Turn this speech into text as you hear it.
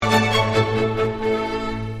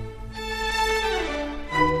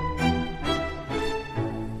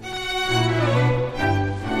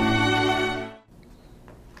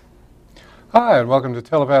Hi, and welcome to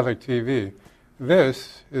Telepathic TV.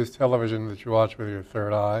 This is television that you watch with your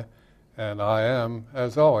third eye, and I am,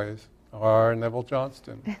 as always, R. Neville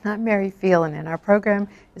Johnston. And I'm Mary Phelan, and our program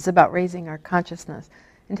is about raising our consciousness.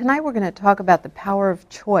 And tonight we're going to talk about the power of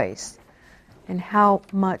choice and how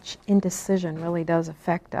much indecision really does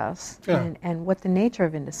affect us, and what the nature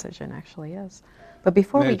of indecision actually is. But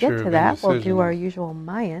before we get to that, we'll do our usual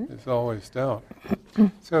Mayan. It's always doubt.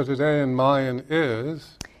 So today in Mayan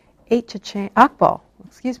is 8 Akbal,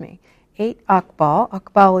 8 Akbal.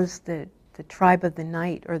 Akbal is the tribe of the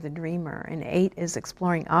night or the dreamer, and 8 is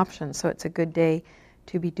exploring options, so it's a good day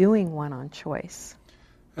to be doing one on choice.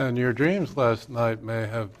 And your dreams last night may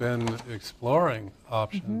have been exploring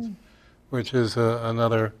options, which is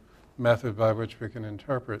another method by which we can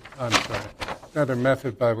interpret, another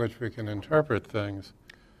method by which we can interpret things.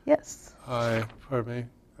 Yes. I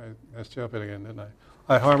messed you up again, didn't I?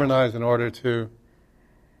 I harmonize in order to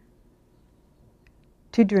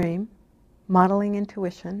dream, modeling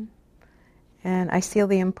intuition, and I seal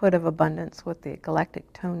the input of abundance with the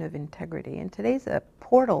galactic tone of integrity. And today's a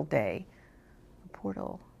portal day,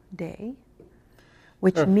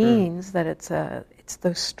 which means that it's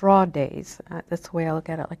those straw days. That's the way I look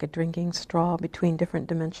at it, like a drinking straw between different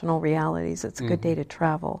dimensional realities. It's a good day to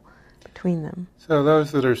travel between them. So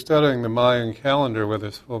those that are studying the Mayan calendar with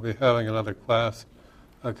us will be having another class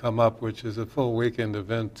come up, which is a full weekend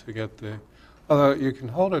event to get the... Although you can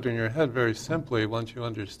hold it in your head very simply once you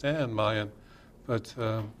understand Mayan, but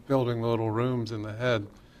building little rooms in the head,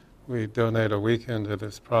 we donate a weekend to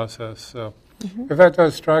this process. So if that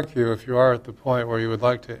does strike you, if you are at the point where you would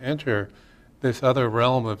like to enter this other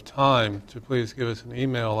realm of time, to please give us an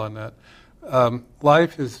email on that.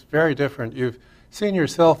 Life is very different. You've seen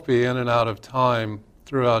yourself be in and out of time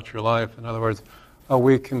throughout your life. In other words, a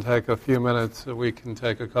week can take a few minutes, a week can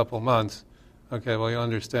take a couple months. Okay, well, you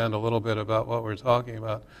understand a little bit about what we're talking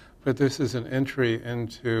about. But this is an entry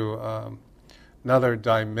into another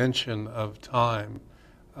dimension of time.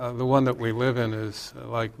 The one that we live in is,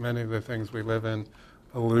 like many of the things we live in,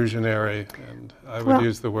 illusionary, and I would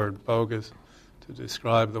use the word bogus to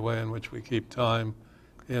describe the way in which we keep time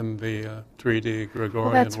in the 3D Gregorian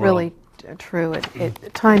world. Well, that's really true.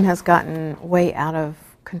 Time has gotten way out of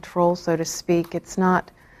control, so to speak. It's not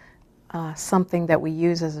something that we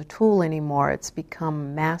use as a tool anymore. It's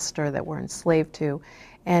become master that we're enslaved to.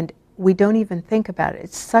 And we don't even think about it.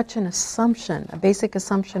 It's such an assumption, a basic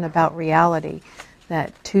assumption about reality,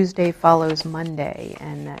 that Tuesday follows Monday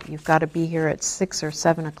and that you've got to be here at 6 or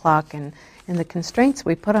 7 o'clock, and the constraints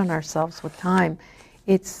we put on ourselves with time.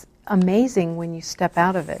 It's amazing when you step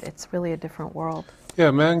out of it. It's really a different world.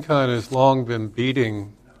 Yeah, mankind has long been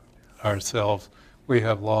beating ourselves.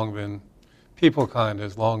 Peoplekind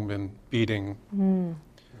has long been beating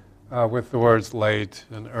with the words late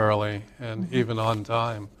and early and even on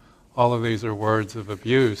time. All of these are words of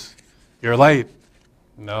abuse. You're late.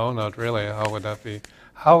 No, not really. How would that be?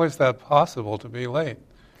 How is that possible to be late?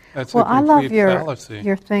 That's a complete fallacy. I love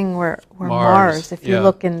your thing where Mars, if you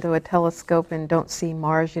look into a telescope and don't see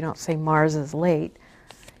Mars, you don't say Mars is late.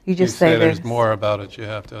 You just say there's more about it you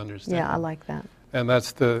have to understand. Yeah, I like that. And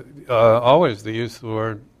that's always the use of the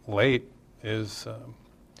word late is,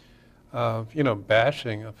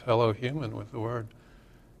 bashing a fellow human with the word.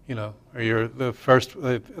 Or you're the first.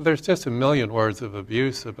 There's just a million words of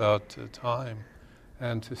abuse about time.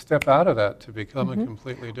 And to step out of that, to become a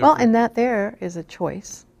completely different... Well, and that there is a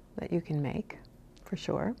choice that you can make, for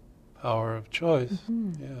sure. Power of choice,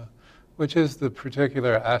 which is the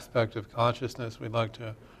particular aspect of consciousness we'd like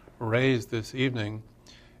to raise this evening,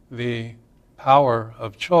 the power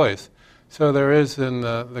of choice. So there is in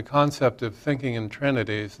the concept of thinking in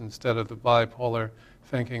trinities instead of the bipolar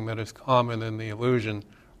thinking that is common in the illusion,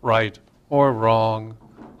 right or wrong,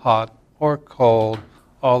 hot or cold,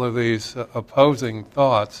 all of these opposing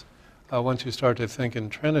thoughts, once you start to think in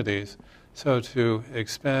trinities. So to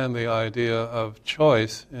expand the idea of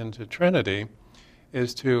choice into trinity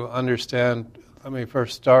is to understand, let me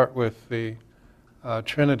first start with the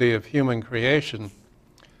trinity of human creation.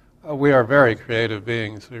 We are very creative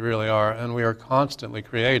beings, we really are, and we are constantly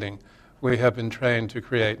creating. We have been trained to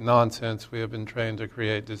create nonsense, we have been trained to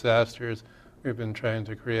create disasters, we've been trained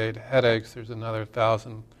to create headaches. There's another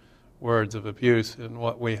 1,000 words of abuse in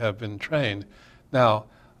what we have been trained. Now,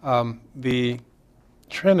 the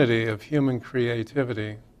trinity of human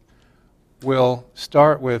creativity will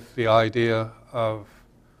start with the idea of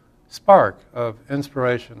spark, of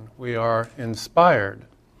inspiration. We are inspired.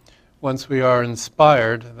 Once we are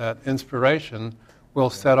inspired, that inspiration will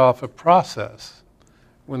set off a process.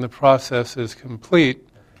 When the process is complete,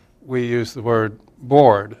 we use the word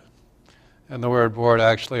bored. And the word bored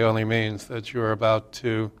actually only means that you're about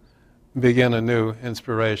to begin a new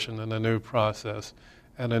inspiration and a new process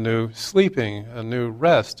and a new sleeping, a new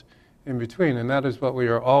rest in between. And that is what we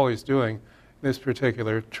are always doing, this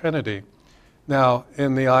particular Trinity. Now,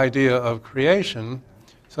 in the idea of creation,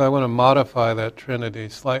 so I want to modify that Trinity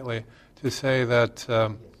slightly to say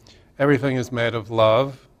that everything is made of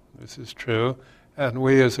love. This is true. And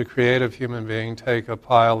we as a creative human being take a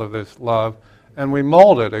pile of this love and we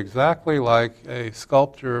mold it exactly like a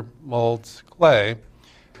sculptor molds clay.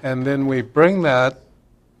 And then we bring that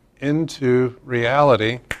into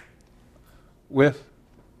reality with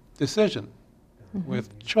decision,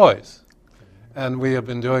 with choice. And we have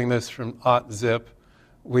been doing this from Ot Zip.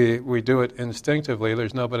 We do it instinctively.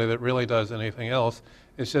 There's nobody that really does anything else.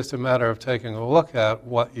 It's just a matter of taking a look at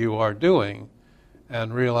what you are doing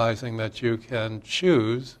and realizing that you can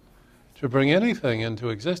choose to bring anything into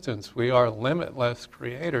existence. We are limitless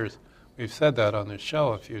creators. We've said that on this show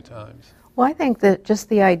a few times. Well, I think that just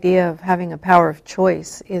the idea of having a power of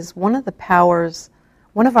choice is one of the powers,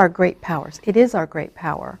 one of our great powers. It is our great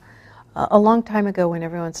power. A long time ago when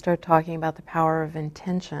everyone started talking about the power of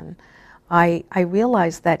intention, I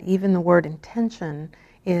realized that even the word intention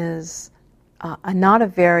is not a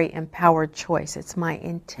very empowered choice. It's my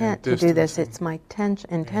intent to do this. It's my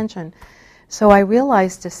intention. So I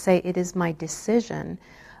realized to say it is my decision.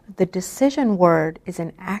 The decision word is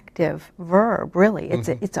an active verb, really. It's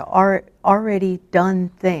a already done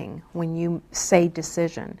thing when you say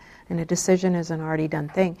decision, and a decision is an already done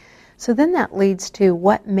thing. So then that leads to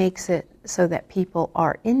what makes it so that people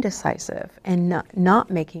are indecisive and not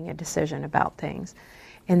making a decision about things.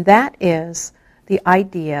 And that is the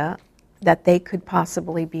idea that they could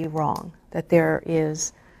possibly be wrong,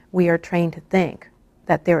 that we are trained to think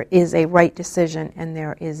that there is a right decision and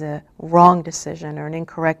there is a wrong decision or an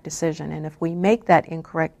incorrect decision. And if we make that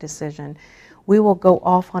incorrect decision, we will go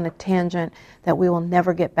off on a tangent that we will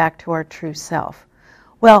never get back to our true self.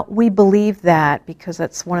 Well, we believe that because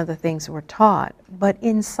that's one of the things we're taught, but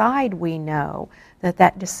inside we know that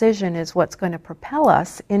that decision is what's going to propel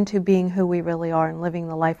us into being who we really are and living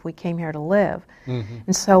the life we came here to live.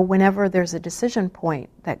 And so whenever there's a decision point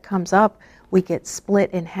that comes up, we get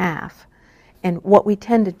split in half. And what we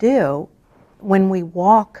tend to do when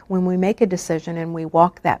we make a decision and we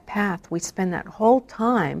walk that path, we spend that whole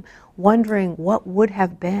time wondering what would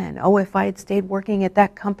have been. Oh, if I had stayed working at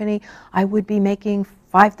that company, I would be making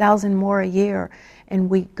 $5,000 more a year.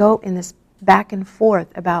 And we go in this back and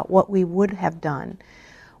forth about what we would have done.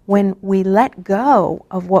 When we let go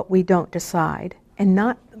of what we don't decide and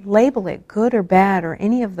not label it good or bad or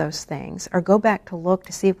any of those things, or go back to look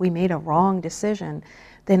to see if we made a wrong decision,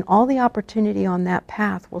 then all the opportunity on that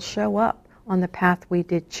path will show up on the path we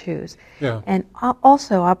did choose. Yeah. And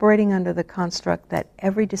also operating under the construct that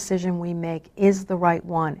every decision we make is the right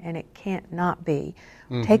one and it can't not be,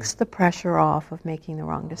 takes the pressure off of making the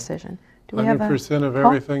wrong decision. Do we have 100% of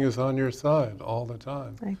everything is on your side all the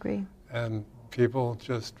time. I agree. And people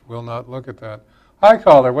just will not look at that. Hi,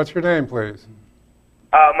 caller. What's your name, please?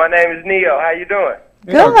 My name is Neo. How you doing?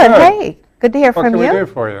 Good. Hey, good to hear from you. What can we do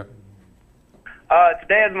for you?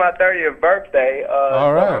 Today is my 30th birthday.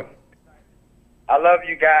 All right. I love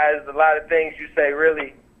you guys. A lot of things you say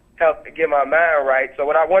really help to get my mind right. So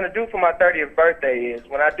what I want to do for my 30th birthday is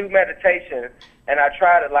when I do meditation and I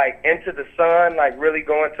try to enter the sun, really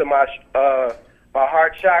go into my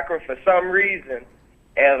heart chakra for some reason,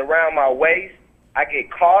 and around my waist, I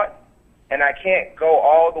get caught and I can't go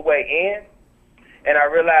all the way in. And I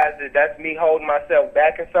realize that that's me holding myself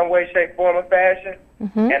back in some way, shape, form, or fashion.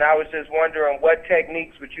 And I was just wondering what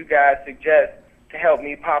techniques would you guys suggest to help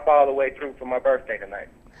me pop all the way through for my birthday tonight?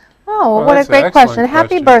 Oh, well, what a great question.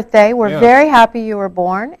 Happy birthday. We're very happy you were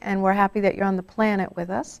born, and we're happy that you're on the planet with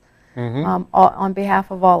us on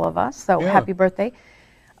behalf of all of us. So happy birthday.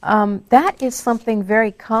 That is something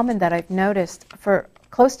very common that I've noticed. For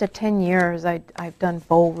close to 10 years, I've done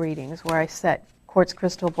bowl readings where I set quartz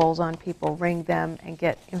crystal bowls on people, ring them, and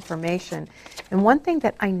get information. And one thing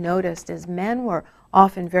that I noticed is men were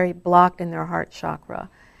often very blocked in their heart chakra,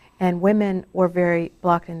 and women were very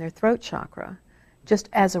blocked in their throat chakra, just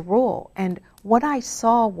as a rule. And what I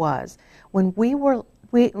saw was when we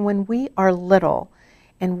are little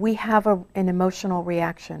and we have an emotional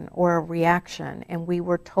reaction or a reaction and we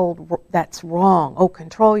were told that's wrong, oh,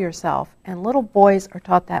 control yourself. And little boys are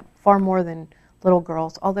taught that far more than little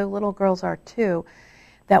girls, although little girls are too,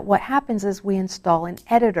 that what happens is we install an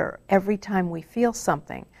editor every time we feel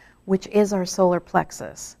something, which is our solar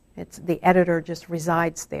plexus. It's the editor just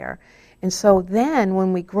resides there. And so then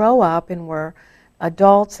when we grow up and we're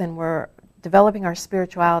adults and we're developing our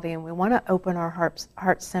spirituality and we want to open our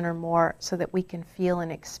heart center more so that we can feel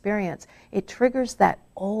and experience, it triggers that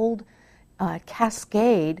old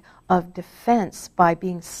cascade of defense by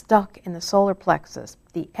being stuck in the solar plexus,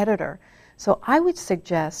 the editor. So I would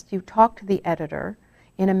suggest you talk to the editor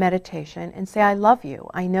in a meditation and say, I love you.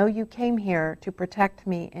 I know you came here to protect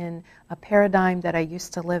me in a paradigm that I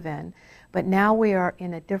used to live in, but now we are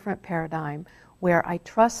in a different paradigm where I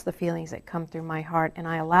trust the feelings that come through my heart and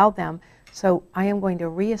I allow them. So I am going to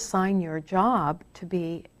reassign your job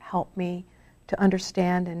to help me to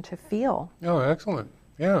understand and to feel. Oh, excellent.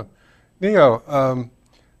 Yeah. Neo,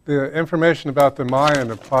 the information about the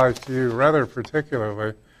Mayan applies to you rather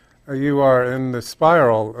particularly. You are in the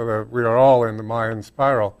spiral, we are all in the Mayan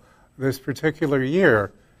spiral. This particular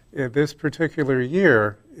year is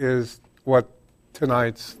what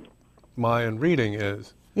tonight's Mayan reading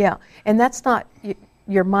is. Yeah, and that's not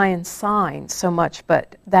your Mayan sign so much,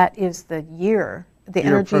 but that is the year, the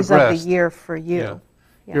energies of the year for you. Yeah.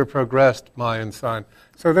 Yeah. Your progressed Mayan sign.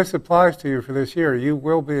 So this applies to you for this year. You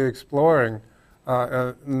will be exploring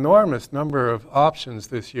an enormous number of options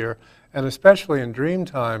this year, and especially in dream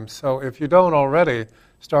time. So if you don't already,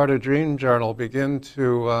 start a dream journal. Begin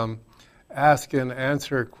to ask and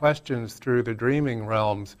answer questions through the dreaming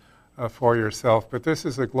realms for yourself. But this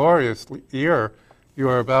is a glorious year you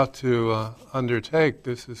are about to undertake.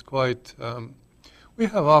 This is quite...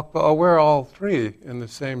 we're all three in the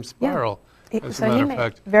same spiral. Yeah. As a matter of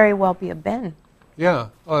fact. Very well be a Ben. Yeah,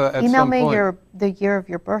 at Email some me point. the year of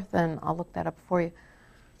your birth, and I'll look that up for you.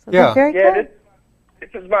 So Yeah. Very good. This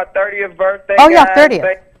is my 30th birthday. Oh, yeah, guys.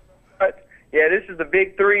 30th. Yeah, this is the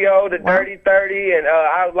big 3-0, the Wow. dirty 30, and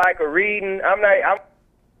I would like a reading.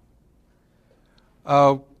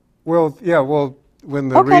 When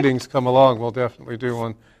the readings come along, we'll definitely do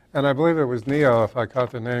one. And I believe it was Neo, if I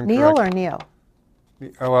caught the name Neil correct. or Neo?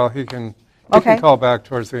 Well, he can Okay. call back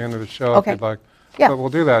towards the end of the show Okay. if you'd like. Yeah. But we'll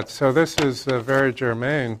do that. So this is very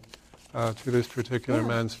germane to this particular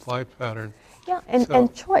man's flight pattern. Yeah,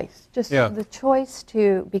 and choice. Just the choice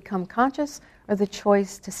to become conscious or the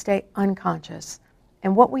choice to stay unconscious.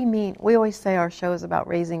 And what we mean, we always say our show is about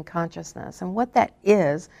raising consciousness. And what that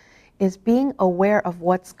is being aware of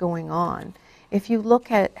what's going on. If you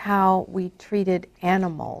look at how we treated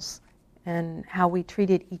animals and how we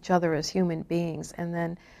treated each other as human beings, and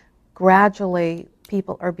then gradually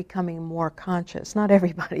people are becoming more conscious. Not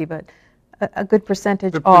everybody, but a good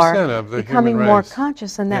percentage are becoming more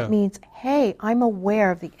conscious, and that means, hey, I'm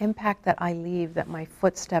aware of the impact that I leave, that my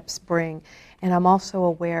footsteps bring, and I'm also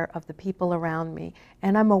aware of the people around me,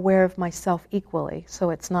 and I'm aware of myself equally.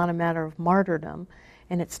 So it's not a matter of martyrdom,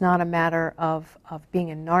 and it's not a matter of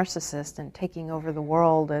being a narcissist and taking over the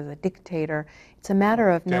world as a dictator. It's a matter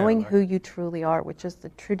of knowing who you truly are, which is the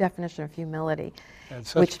true definition of humility,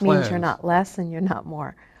 which means you're not less and you're not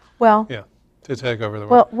more. Well, to take over the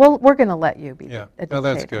world. Well, we're going to let you be a dictator. Oh,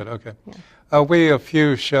 that's good. Okay. Yeah. We, a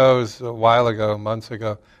few shows a while ago, months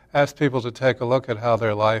ago, asked people to take a look at how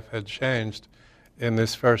their life had changed in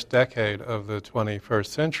this first decade of the 21st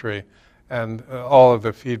century. And all of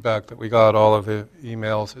the feedback that we got, all of the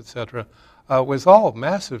emails, etc., was all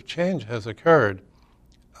massive change has occurred.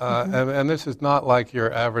 And this is not like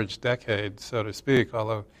your average decade, so to speak,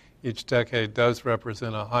 although each decade does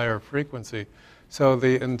represent a higher frequency. So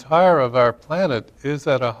the entire of our planet is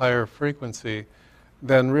at a higher frequency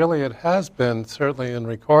than really it has been, certainly in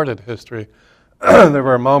recorded history. There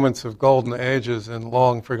were moments of golden ages in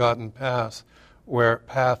long forgotten paths where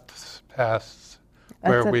toughie.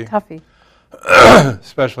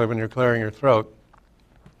 Especially when you're clearing your throat,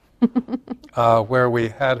 where we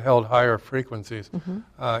had held higher frequencies.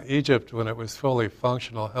 Egypt, when it was fully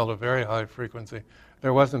functional, held a very high frequency.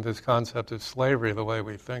 There wasn't this concept of slavery the way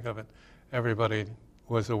we think of it. Everybody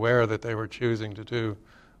was aware that they were choosing to do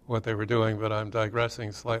what they were doing, but I'm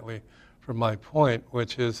digressing slightly from my point,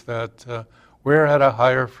 which is that we're at a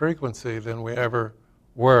higher frequency than we ever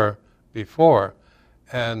were before.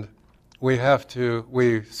 And we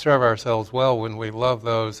serve ourselves well when we love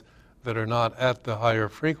those that are not at the higher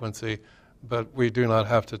frequency, but we do not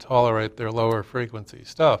have to tolerate their lower frequency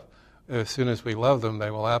stuff. As soon as we love them,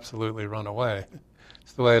 they will absolutely run away.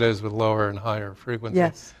 It's the way it is with lower and higher frequency.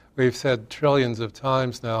 Yes. We've said trillions of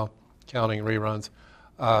times now, counting reruns,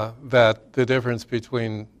 that the difference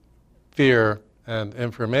between fear and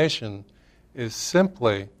information is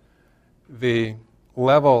simply the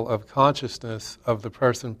level of consciousness of the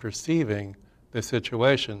person perceiving the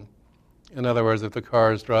situation. In other words, if the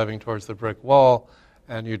car is driving towards the brick wall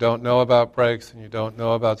and you don't know about brakes and you don't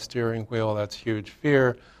know about steering wheel, that's huge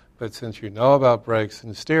fear. But since you know about brakes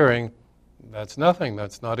and steering, that's nothing.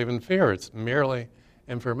 That's not even fear. It's merely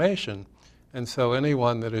information. And so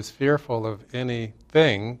anyone that is fearful of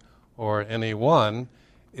anything or anyone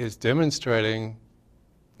is demonstrating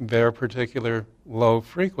their particular low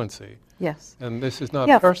frequency. Yes. And this is not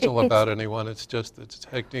Yeah, personal it's- about anyone, it's just a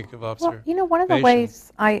technique of observation. Well, one of the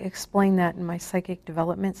ways I explain that in my psychic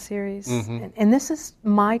development series, and this is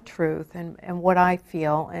my truth and what I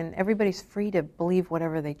feel, and everybody's free to believe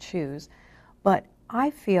whatever they choose, but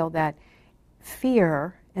I feel that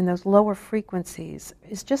fear and those lower frequencies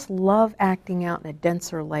is just love acting out in a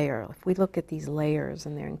denser layer. If we look at these layers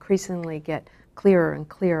and they increasingly get clearer and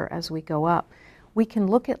clearer as we go up, we can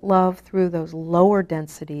look at love through those lower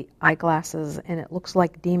density eyeglasses and it looks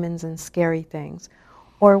like demons and scary things.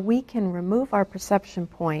 Or we can remove our perception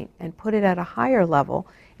point and put it at a higher level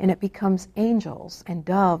and it becomes angels and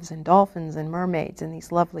doves and dolphins and mermaids and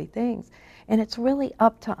these lovely things. And it's really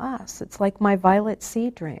up to us. It's like my Violet Sea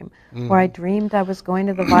dream, where I dreamed I was going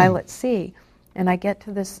to the Violet Sea and I get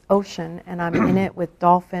to this ocean and I'm in it with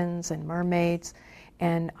dolphins and mermaids.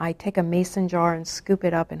 And I take a mason jar and scoop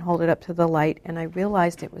it up and hold it up to the light, and I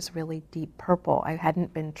realized it was really deep purple. I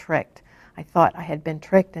hadn't been tricked. I thought I had been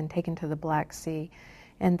tricked and taken to the Black Sea.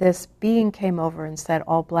 And this being came over and said,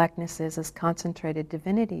 all blackness is concentrated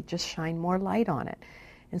divinity, just shine more light on it.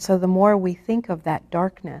 And so the more we think of that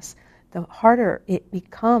darkness, the harder it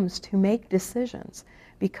becomes to make decisions,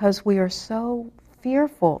 because we are so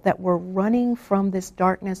fearful that we're running from this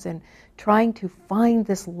darkness and trying to find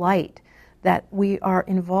this light, that we are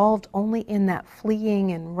involved only in that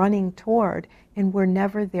fleeing and running toward, and we're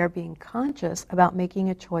never there being conscious about making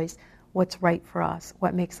a choice, what's right for us,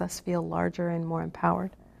 what makes us feel larger and more empowered.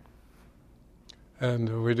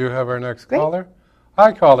 And we do have our next Great. caller.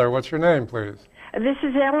 Hi, caller. What's your name, please? This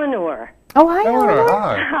is Eleanor. Oh, hi, Eleanor, Eleanor.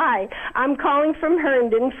 hi. Hi. I'm calling from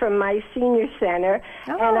Herndon from my senior center.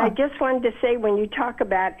 Oh. And I just wanted to say, when you talk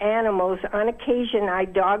about animals, on occasion I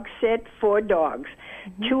dog sit 4 dogs.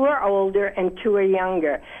 2 are older and 2 are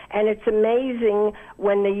younger. And it's amazing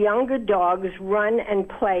when the younger dogs run and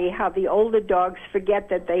play, how the older dogs forget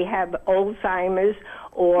that they have Alzheimer's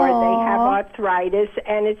or they have arthritis,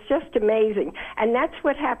 and it's just amazing. And that's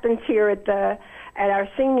what happens here at our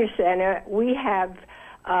senior center. We have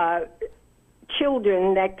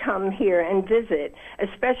children that come here and visit,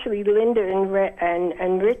 especially Linda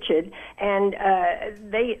and Richard, and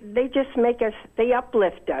they just make us, they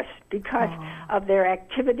uplift us because of their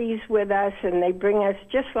activities with us, and they bring us,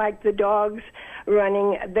 just like the dogs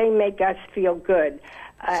running, they make us feel good.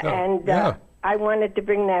 I wanted to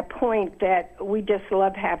bring that point that we just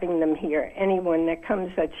love having them here. Anyone that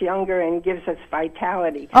comes that's younger and gives us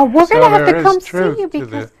vitality. Oh, we're So going to have there to is come see truth you to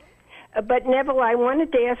because... But Neville, I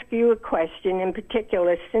wanted to ask you a question in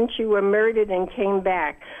particular. Since you were murdered and came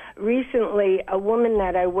back, recently a woman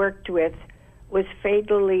that I worked with was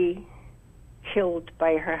fatally killed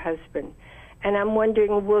by her husband. And I'm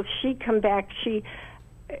wondering, will she come back?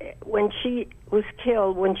 When she was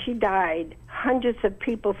killed, when she died, hundreds of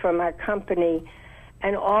people from our company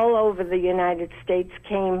and all over the United States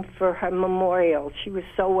came for her memorial. She was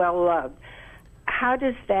so well loved.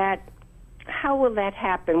 How will that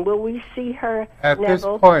happen? Will we see her, At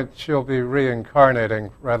Neville? this point, she'll be reincarnating.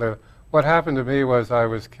 Rather, what happened to me was I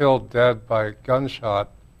was killed dead by gunshot,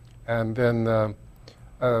 and then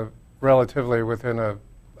relatively within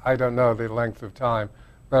I don't know the length of time,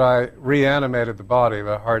 but I reanimated the body.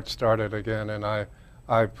 The heart started again, and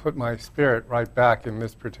I put my spirit right back in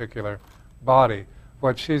this particular body.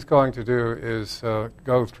 What she's going to do is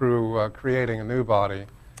go through creating a new body,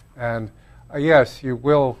 and yes, you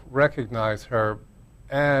will recognize her,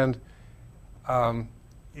 and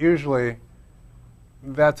usually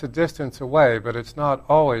that's a distance away, but it's not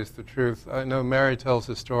always the truth. I know Mary tells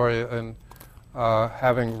a story and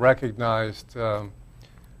having recognized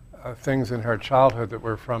things in her childhood that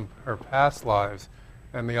were from her past lives,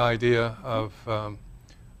 and the idea of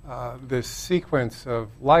this sequence of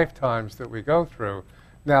lifetimes that we go through.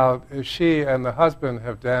 Now, she and the husband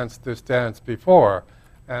have danced this dance before,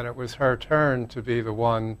 and it was her turn to be the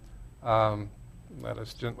one, let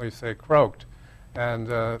us gently say, croaked.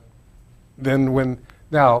 And then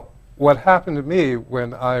now, what happened to me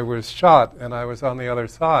when I was shot and I was on the other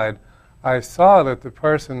side, I saw that the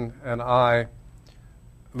person and I,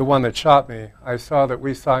 the one that shot me, I saw that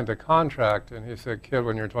we signed a contract, and he said, "Kid,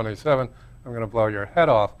 when you're 27, I'm going to blow your head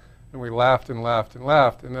off." And we laughed and laughed and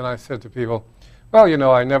laughed. And then I said to people,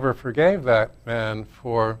 well, I never forgave that man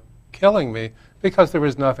for killing me because there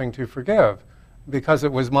was nothing to forgive, because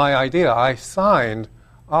it was my idea. I signed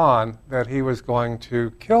on that he was going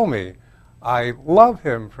to kill me. I love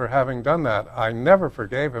him for having done that. I never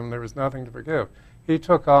forgave him. There was nothing to forgive. He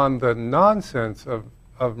took on the nonsense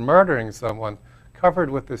of murdering someone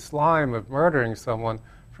covered with the slime of murdering someone,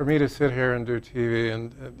 for me to sit here and do TV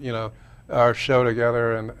and our show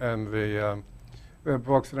together and the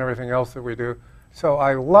books and everything else that we do. So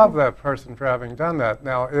I love that person for having done that.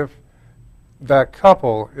 Now, if that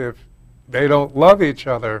couple, if they don't love each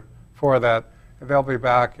other for that, they'll be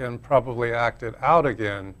back and probably act it out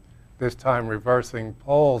again, this time reversing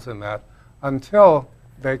poles in that, until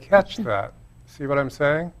they catch that. See what I'm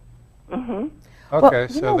saying? Mm-hmm. Okay, Well,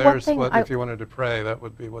 so there's what, if you wanted to pray, that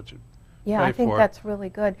would be what you'd Yeah, pray I think for. that's really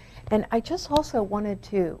good. And I just also wanted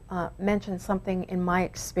to mention something in my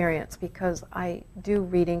experience, because I do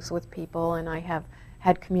readings with people and I have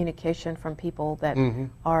had communication from people that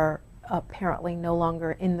are apparently no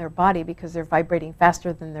longer in their body because they're vibrating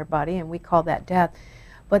faster than their body, and we call that death.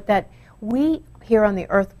 But that we here on the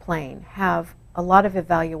earth plane have a lot of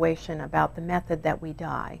evaluation about the method that we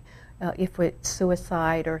die. If it's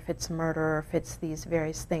suicide or if it's murder or if it's these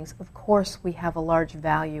various things, of course we have a large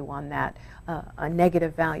value on that, a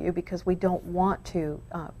negative value, because we don't want to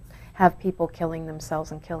have people killing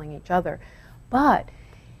themselves and killing each other. But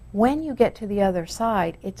when you get to the other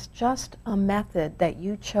side, it's just a method that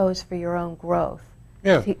you chose for your own growth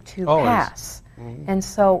to always. pass. And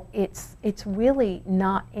so it's really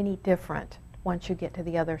not any different once you get to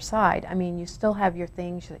the other side. I mean, you still have your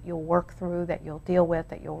things that you'll work through, that you'll deal with,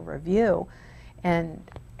 that you'll review, and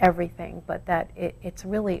everything, but that it's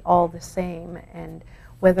really all the same. And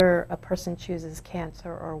whether a person chooses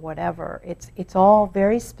cancer or whatever, it's all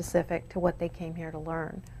very specific to what they came here to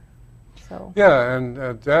learn. So. Yeah,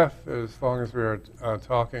 and death, as long as we are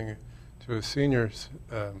talking to a senior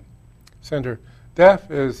center,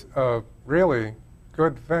 death is a really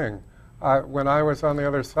good thing. When I was on the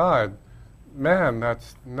other side, man,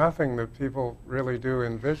 that's nothing that people really do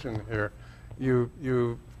envision here.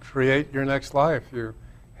 You create your next life. You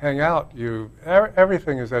hang out.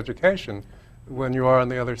 Everything is education. When you are on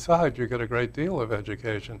the other side, you get a great deal of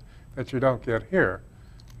education that you don't get here.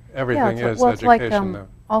 Everything is it's education, like, though.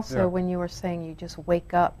 Also, Yeah. when you were saying you just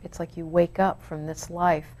wake up, it's like you wake up from this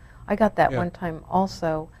life. I got that one time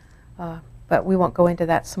also, but we won't go into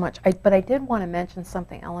that so much. But I did want to mention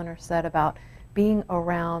something Eleanor said about being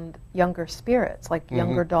around younger spirits, like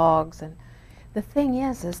younger dogs. And the thing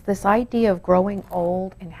is this idea of growing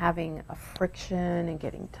old and having a friction and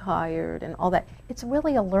getting tired and all that, it's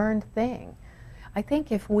really a learned thing. I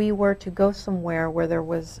think if we were to go somewhere where there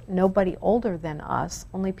was nobody older than us,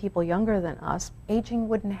 only people younger than us, aging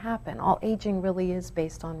wouldn't happen. All aging really is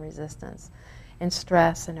based on resistance and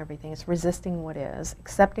stress and everything. It's resisting what is,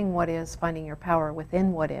 accepting what is, finding your power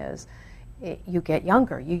within what is. You get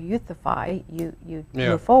younger, you youthify, you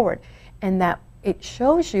move forward. And that it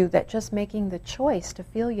shows you that just making the choice to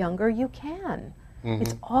feel younger, you can.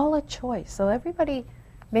 It's all a choice. So everybody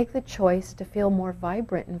make the choice to feel more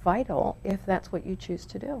vibrant and vital if that's what you choose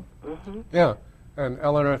to do. Yeah. And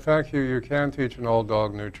Eleanor, thank you. You can teach an old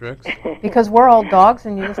dog new tricks. Because we're old dogs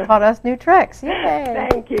and you just taught us new tricks. Yay!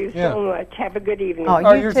 Thank you so much. Have a good evening.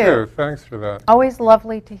 Oh, you too. Thanks for that. Always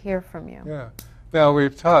lovely to hear from you. Yeah. Now,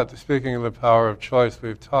 we've taught, speaking of the power of choice,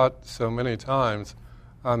 we've taught so many times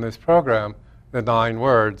on this program the 9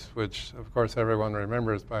 words, which, of course, everyone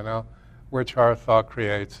remembers by now, which our thought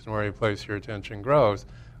creates and where you place your attention grows,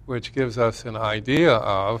 which gives us an idea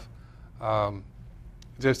of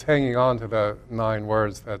just hanging on to the 9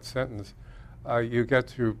 words, that sentence. You get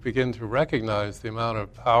to begin to recognize the amount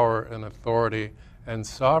of power and authority and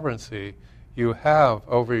sovereignty you have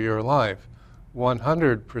over your life.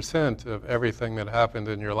 100% of everything that happened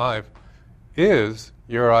in your life is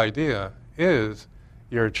your idea, is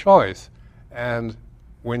your choice. And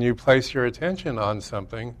when you place your attention on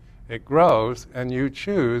something, it grows, and you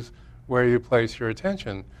choose where you place your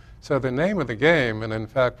attention. So the name of the game, and in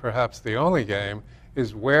fact perhaps the only game,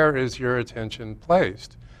 is where is your attention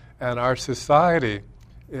placed? And our society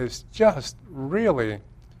is just really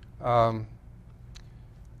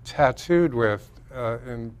tattooed with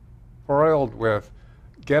and embroiled with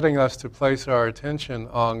getting us to place our attention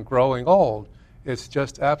on growing old. It's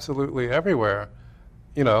just absolutely everywhere,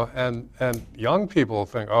 and young people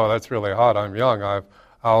think, oh, that's really hot, I'm young,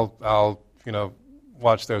 I'll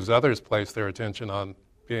watch those others place their attention on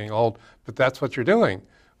being old. But that's what you're doing.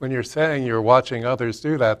 When you're saying you're watching others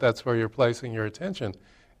do that, that's where you're placing your attention.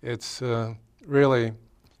 It's really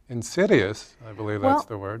insidious, I believe that's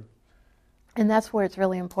the word. And that's where it's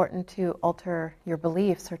really important to alter your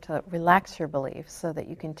beliefs or to relax your beliefs so that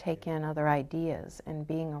you can take in other ideas and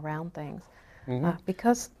being around things.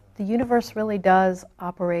 Because the universe really does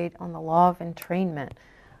operate on the law of entrainment.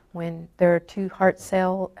 When there are 2 heart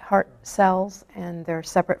cells and they're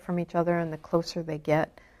separate from each other, and the closer they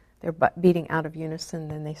get, they're beating out of unison,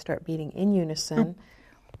 then they start beating in unison.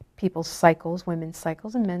 People's cycles, women's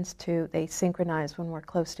cycles and men's too, they synchronize when we're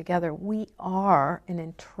close together. We are an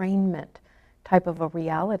entrainment type of a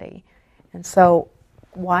reality. And so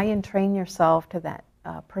why entrain yourself to that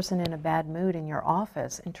person in a bad mood in your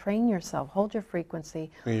office? Entrain yourself, hold your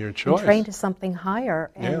frequency, Your choice. and train to something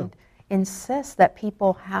higher, and insist that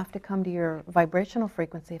people have to come to your vibrational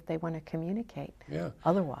frequency if they want to communicate. Yeah.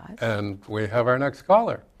 Otherwise, And we have our next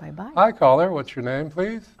caller. bye-bye. Hi, caller. What's your name,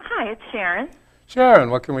 please? Hi, it's Sharon. Sharon,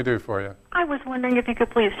 what can we do for you? I was wondering if you could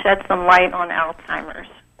please shed some light on Alzheimer's.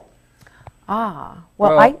 Well,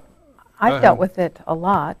 Well, I've ahead. dealt with it a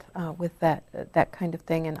lot, with that kind of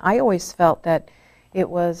thing, and I always felt that it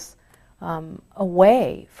was a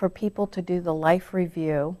way for people to do the life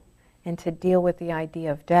review and to deal with the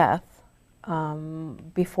idea of death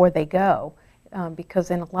before they go,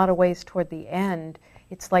 because in a lot of ways toward the end,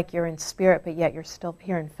 it's like you're in spirit, but yet you're still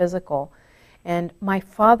here in physical. And my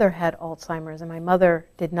father had Alzheimer's, and my mother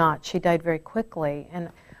did not. She died very quickly, and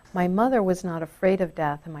my mother was not afraid of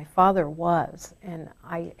death, and my father was. And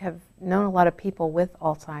I have known a lot of people with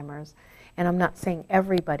Alzheimer's, and I'm not saying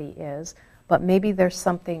everybody is, but maybe there's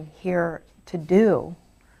something here to do,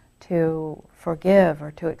 to forgive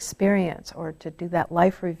or to experience or to do that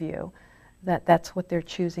life review, that's what they're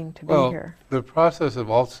choosing to be here. The process of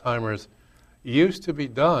Alzheimer's used to be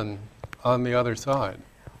done on the other side.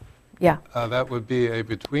 Yeah. That would be a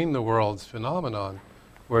between the worlds phenomenon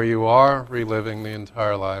where you are reliving the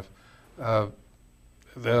entire life.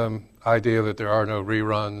 The idea that there are no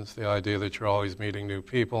reruns, the idea that you're always meeting new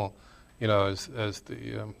people, as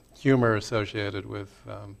the humor associated with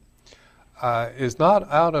is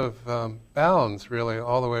not out of bounds really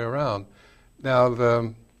all the way around. Now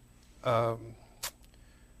the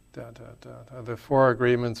 4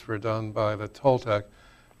 agreements were done by the Toltec.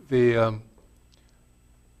 The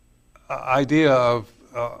idea of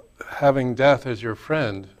having death as your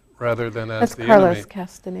friend rather than as That's the Carlos enemy.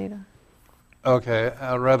 Castaneda. Okay,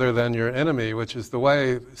 rather than your enemy, which is the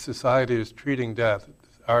way society is treating death.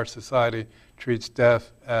 Our society treats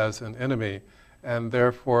death as an enemy, and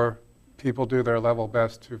therefore people do their level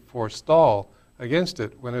best to forestall against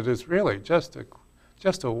it when it is really just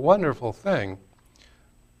a wonderful thing.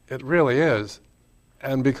 It really is.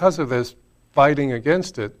 And because of this fighting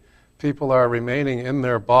against it, people are remaining in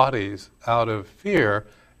their bodies out of fear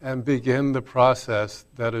and begin the process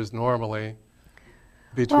that is normally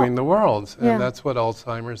between the worlds. And yeah. that's what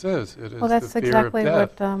Alzheimer's is. It is Well, that's the fear exactly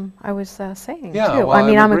of death. what I was saying Yeah, too. well, I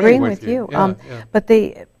mean, I'm I'm agreeing agreeing with with you. you.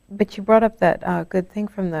 Yeah. But you brought up that good thing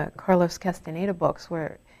from the Carlos Castaneda books,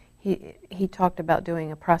 where he talked about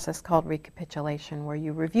doing a process called recapitulation, where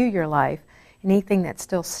you review your life, anything that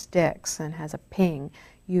still sticks and has a ping,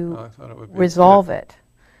 you I thought it would be resolve it,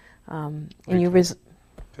 and you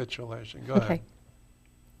Recapitulation. Go okay. ahead.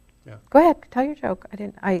 Yeah. Go ahead, tell your joke.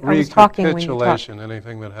 I was talking when you talked. Recapitulation,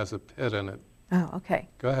 anything that has a pit in it. Oh, okay.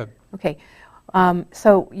 Go ahead. Okay,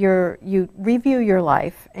 so you review your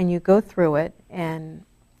life and you go through it and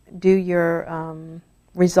do your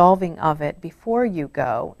resolving of it before you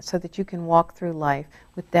go, so that you can walk through life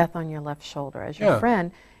with death on your left shoulder as your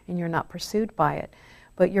friend, and you're not pursued by it.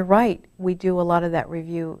 But you're right, we do a lot of that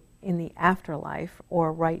review in the afterlife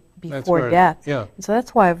or right before death. Yeah. And so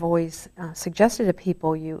that's why I've always suggested to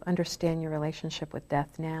people you understand your relationship with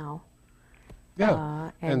death now.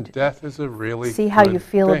 Yeah. And and death is a really see how good you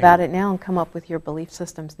feel thing. about it now and come up with your belief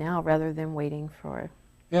systems now rather than waiting for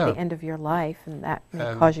Yeah. the end of your life, and that may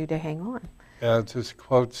And- cause you to hang on. To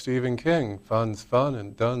quote Stephen King, fun's fun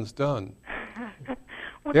and done's done.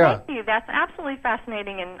 Well, Yeah. thank you. That's absolutely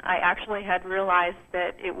fascinating, and I actually had realized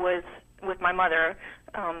that it was with my mother,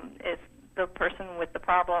 is the person with the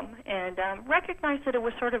problem, and recognized that it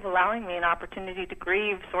was sort of allowing me an opportunity to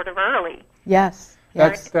grieve sort of early. Yes.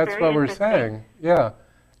 That's Very what we're interesting. saying. Yeah.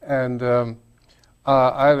 And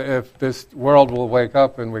if this world will wake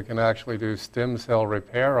up and we can actually do stem cell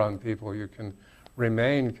repair on people, you can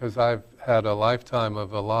remain, because I've had a lifetime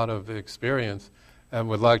of a lot of experience and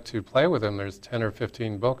would like to play with them. There's 10 or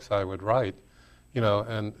 15 books I would write,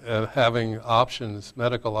 and having options,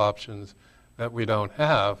 medical options that we don't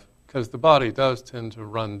have, because the body does tend to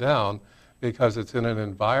run down because it's in an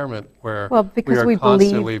environment where because we are we believe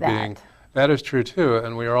constantly that. being... That is true too,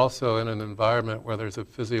 and we are also in an environment where there's a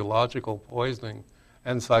physiological poisoning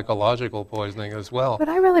and psychological poisoning as well. But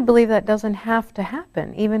I really believe that doesn't have to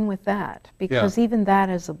happen, even with that, because even that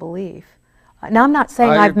is a belief. Now, I'm not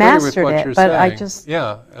saying I I've agree with mastered what it, you're but I saying. just...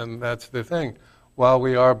 Yeah, and that's the thing. While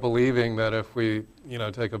we are believing that if we,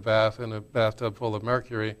 take a bath in a bathtub full of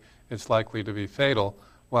mercury, it's likely to be fatal,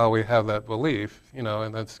 while we have that belief,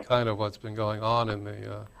 and that's kind of what's been going on in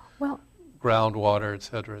the groundwater, et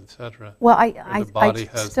cetera, et cetera. Well, The body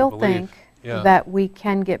has the still belief. think Yeah. that we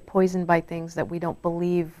can get poisoned by things that we don't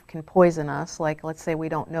believe can poison us. Like, let's say we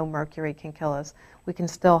don't know mercury can kill us. We can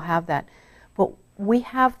still have that. But we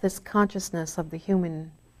have this consciousness of the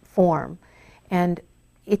human form, and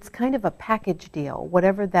it's kind of a package deal.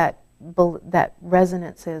 Whatever that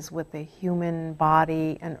resonance is with the human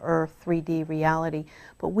body and earth, 3D reality.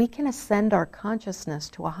 But we can ascend our consciousness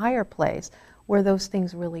to a higher place where those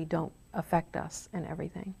things really don't affect us and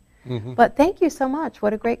everything. Mm-hmm. But thank you so much.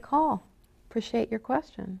 What a great call. Appreciate your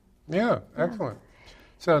question. Yeah, excellent.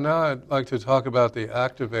 So now I'd like to talk about the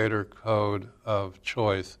activator code of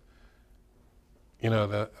choice,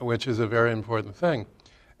 which is a very important thing.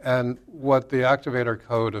 And what the activator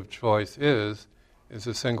code of choice is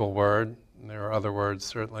a single word, and there are other words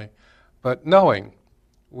certainly, but knowing.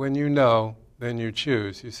 When you know, then you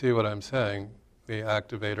choose. You see what I'm saying, the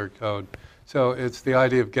activator code. So it's the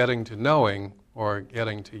idea of getting to knowing, or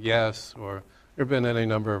getting to yes, or there have been any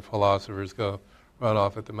number of philosophers go run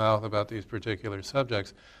off at the mouth about these particular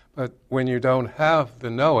subjects. But when you don't have the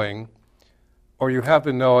knowing, or you have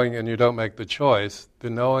the knowing and you don't make the choice, the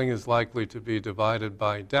knowing is likely to be divided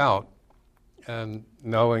by doubt. And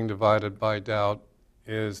knowing divided by doubt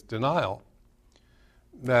is denial.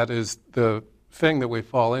 That is the thing that we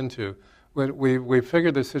fall into. When we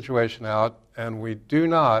figure the situation out and we do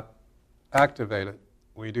not activate it.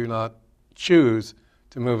 We do not choose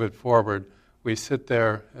to move it forward. We sit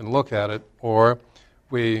there and look at it, or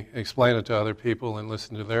we explain it to other people and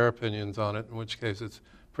listen to their opinions on it, in which case it's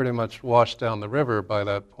pretty much washed down the river by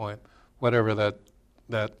that point. Whatever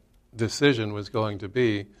that decision was going to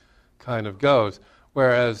be kind of goes.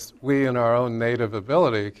 Whereas we, in our own native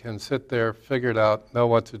ability, can sit there, figure it out, know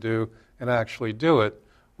what to do, and actually do it,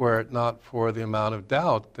 were it not for the amount of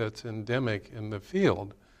doubt that's endemic in the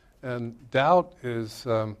field. And doubt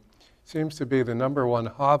seems to be the number one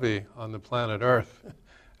hobby on the planet Earth,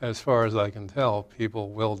 as far as I can tell.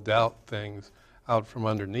 People will doubt things out from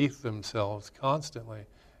underneath themselves constantly.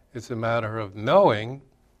 It's a matter of knowing,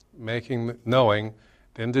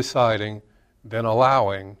 then deciding, then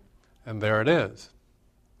allowing, and there it is.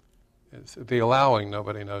 It's the allowing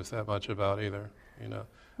nobody knows that much about either, Well,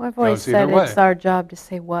 I've always said it's our job to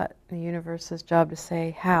say what, the universe's job to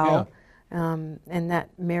say how, and that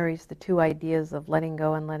marries the two ideas of letting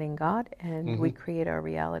go and letting God, and we create our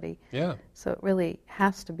reality. Yeah. So it really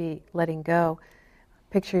has to be letting go.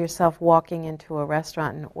 Picture yourself walking into a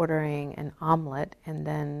restaurant and ordering an omelet, and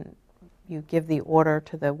then you give the order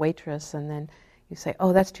to the waitress, and then you say,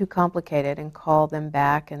 oh, that's too complicated, and call them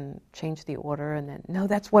back and change the order, and then, no,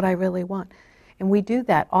 that's what I really want. And we do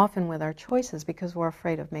that often with our choices because we're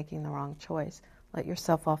afraid of making the wrong choice. Let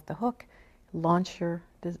yourself off the hook. Launch your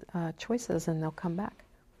choices, and they'll come back.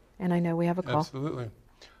 And I know we have a call. Absolutely.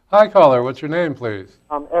 Hi, caller. What's your name, please?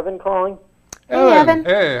 Evan calling. Hey, Evan.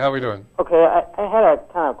 Hey, how are we doing? Okay, I had a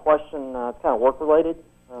kind of question. It's kind of work-related.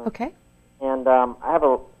 Okay. And I have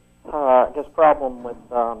a, problem with,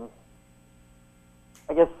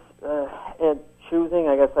 in choosing.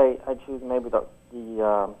 I guess I choose maybe the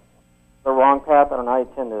wrong path. I don't know. I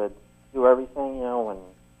tend to do everything, and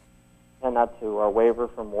tend not to waver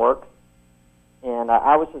from work. And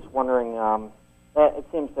I was just wondering, it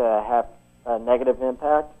seems to have a negative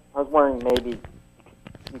impact. I was wondering maybe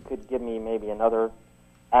you could give me maybe another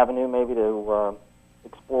avenue, maybe to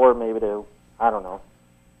explore, maybe to, I don't know,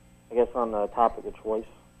 I guess on the topic of choice.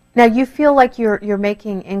 Now, you feel like you're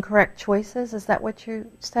making incorrect choices? Is that what you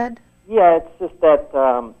said? Yeah, it's just that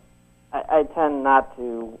I tend not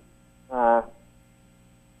to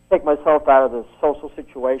take myself out of the social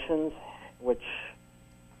situations, which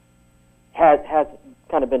has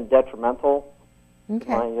kind of been detrimental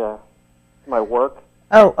to my work.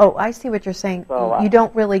 Oh, I see what you're saying. So, you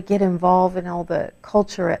don't really get involved in all the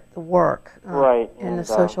culture at the work, right? In the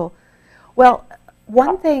social. Well,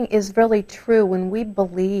 one thing is really true when we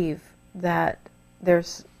believe that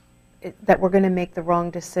that we're going to make the wrong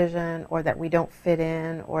decision, or that we don't fit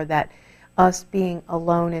in, or that us being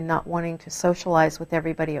alone and not wanting to socialize with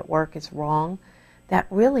everybody at work is wrong. That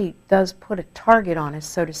really does put a target on us,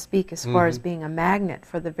 so to speak, as far as being a magnet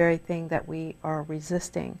for the very thing that we are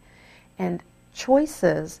resisting. And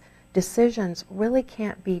choices, decisions, really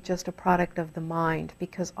can't be just a product of the mind,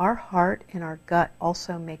 because our heart and our gut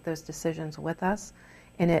also make those decisions with us,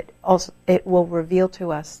 and it will reveal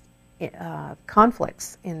to us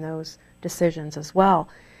conflicts in those decisions as well.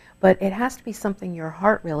 But it has to be something your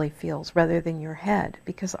heart really feels rather than your head,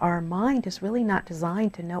 because our mind is really not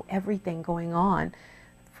designed to know everything going on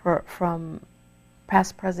from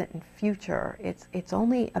past, present, and future. It's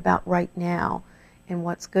only about right now and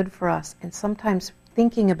what's good for us. And sometimes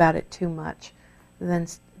thinking about it too much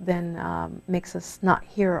then makes us not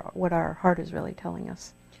hear what our heart is really telling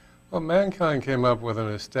us. Well, mankind came up with an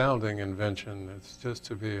astounding invention that's just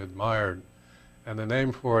to be admired, and the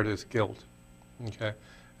name for it is guilt. Okay,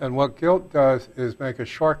 and what guilt does is make a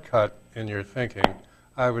shortcut in your thinking.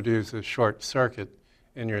 I would use a short circuit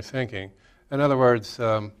in your thinking. In other words,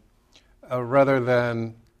 rather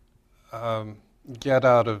than get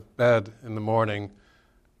out of bed in the morning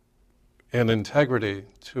in integrity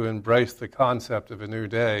to embrace the concept of a new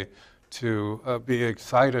day, to be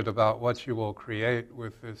excited about what you will create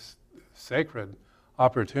with this sacred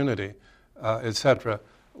opportunity, etc.,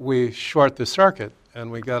 we short the circuit and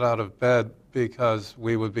we get out of bed because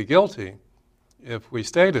we would be guilty if we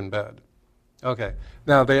stayed in bed. Okay,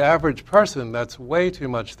 now the average person, that's way too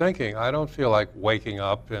much thinking. I don't feel like waking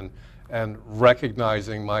up and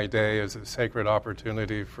recognizing my day as a sacred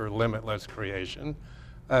opportunity for limitless creation.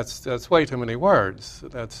 That's way too many words.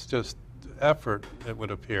 That's just effort, it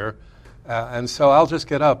would appear. And so I'll just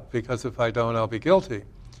get up, because if I don't, I'll be guilty.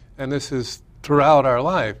 And this is throughout our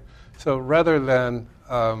life. So rather than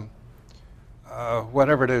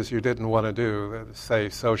whatever it is you didn't want to do, say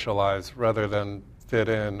socialize, rather than fit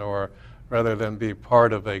in, or rather than be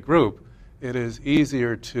part of a group, it is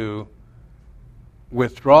easier to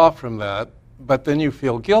withdraw from that, but then you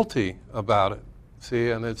feel guilty about it.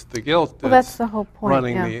 See, and it's the guilt that's the whole point,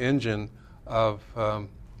 running the engine of,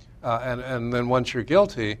 and then once you're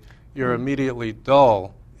guilty, you're immediately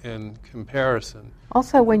dull in comparison.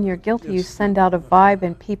 Also, when you're guilty, you send out a vibe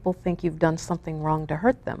and people think you've done something wrong to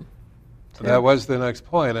hurt them. too. That was the next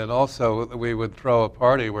point. And also, we would throw a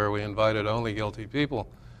party where we invited only guilty people.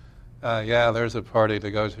 Yeah, there's a party to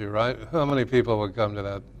go to, right? How many people would come to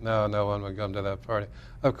that? No one would come to that party.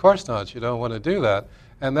 Of course not. You don't want to do that.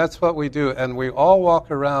 And that's what we do. And we all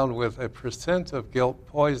walk around with a % of guilt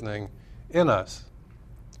poisoning in us.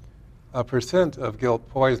 A % of guilt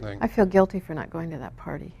poisoning. I feel guilty for not going to that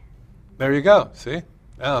party. There you go. See?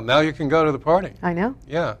 Now you can go to the party. I know.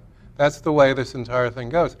 Yeah. That's the way this entire thing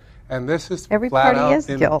goes. And this is Every flat party out is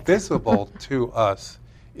guilt. invisible to us.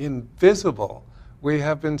 Invisible. We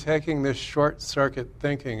have been taking this short-circuit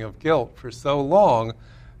thinking of guilt for so long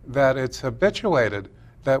that it's habituated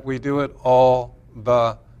that we do it all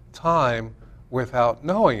the time without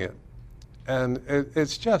knowing it. And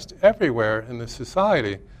it's just everywhere in the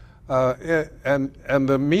society. And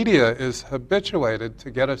the media is habituated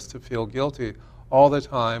to get us to feel guilty all the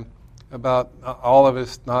time about all of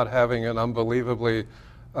us not having an unbelievably,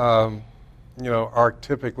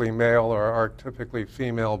 archetypically male or archetypically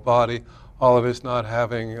female body, all of us not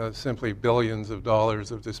having simply billions of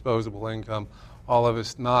dollars of disposable income, all of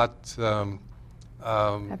us not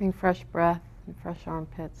Having fresh breath and fresh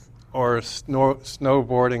armpits. or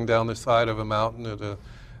snowboarding down the side of a mountain.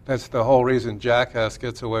 That's the whole reason Jackass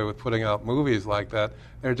gets away with putting out movies like that.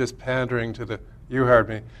 They're just pandering to the, you heard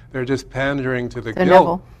me, they're just pandering to the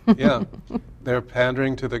guilt. Yeah, they're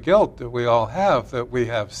pandering to the guilt that we all have, that we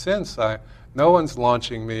have since. No one's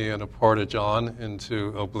launching me in a porta-john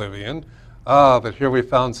into oblivion. But here we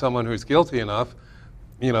found someone who's guilty enough,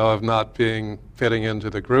 of not fitting into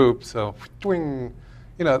the group. So,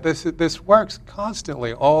 this works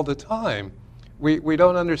constantly all the time. We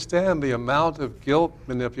don't understand the amount of guilt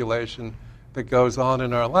manipulation that goes on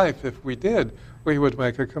in our life. If we did, we would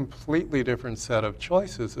make a completely different set of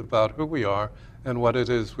choices about who we are and what it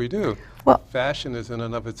is we do. Well, fashion is in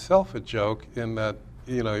and of itself a joke in that,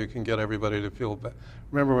 you can get everybody to feel bad.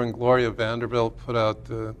 Remember when Gloria Vanderbilt put out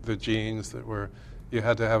the jeans that you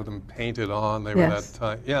had to have them painted on? They were Yes. that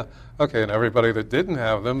tight. Yeah. Okay, and everybody that didn't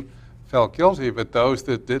have them felt guilty, but those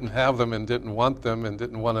that didn't have them and didn't want them and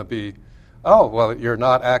didn't want to be, oh, well, you're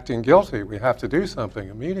not acting guilty. We have to do something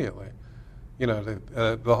immediately.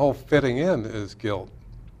 The whole fitting in is guilt.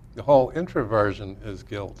 The whole introversion is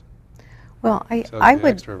guilt. Well, So it's I the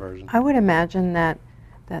would extroversion. I would imagine that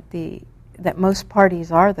most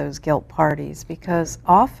parties are those guilt parties, because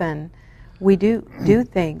often we do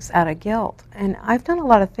things out of guilt. And I've done a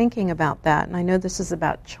lot of thinking about that, and I know this is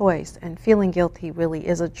about choice, and feeling guilty really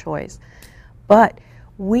is a choice. But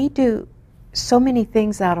we do so many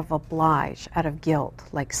things out of out of guilt,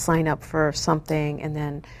 like sign up for something and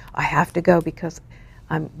then I have to go because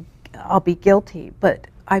I'll be guilty. But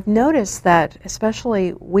I've noticed that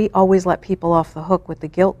especially we always let people off the hook with the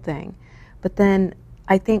guilt thing, but then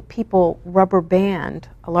I think people rubber band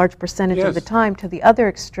a large percentage of the Yes. time to the other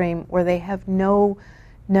extreme where they have no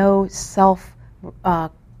self,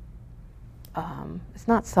 it's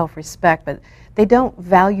not self-respect, but they don't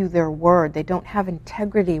value their word. They don't have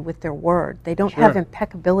integrity with their word. They don't have Sure.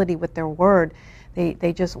 impeccability with their word.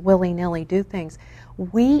 They just willy-nilly do things.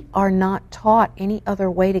 We are not taught any other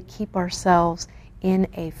way to keep ourselves in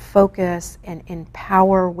a focus and in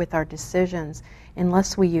power with our decisions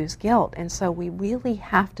unless we use guilt. And so we really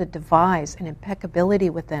have to devise an impeccability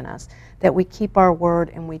within us that we keep our word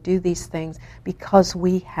and we do these things because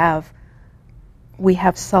we have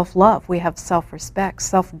self-love, we have self-respect,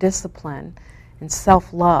 self-discipline, and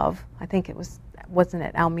self-love. I think it wasn't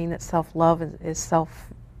it Almeen that self-love is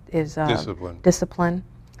discipline. Discipline.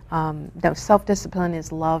 No, self-discipline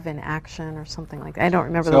is love in action or something like that. I don't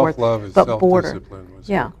remember the word. Self-love is but self-discipline. Was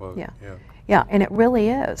yeah, the quote. yeah, and it really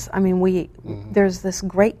is. I mean, there's this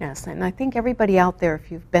greatness, and I think everybody out there,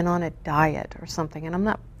 if you've been on a diet or something, and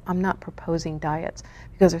I'm not proposing diets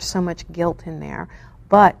because there's so much guilt in there,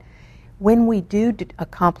 but when we do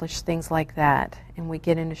accomplish things like that, and we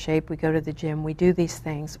get into shape, we go to the gym, we do these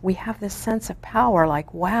things, we have this sense of power,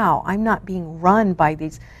 like, wow, I'm not being run by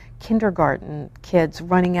these kindergarten kids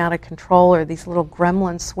running out of control or these little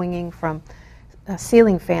gremlins swinging from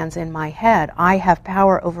ceiling fans in my head. I have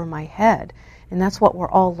power over my head, and that's what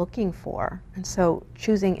we're all looking for. And so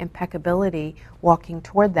choosing impeccability, walking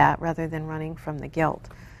toward that rather than running from the guilt,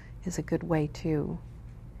 is a good way to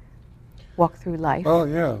walk through life. Well,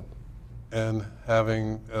 yeah. And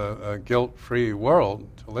having a guilt-free world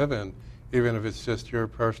to live in, even if it's just your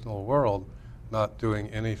personal world, not doing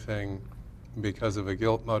anything because of a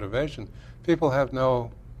guilt motivation. People have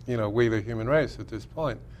no, we the human race at this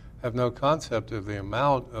point, have no concept of the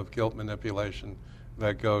amount of guilt manipulation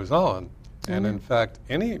that goes on. Mm-hmm. And in fact,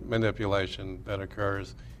 any manipulation that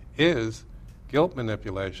occurs is guilt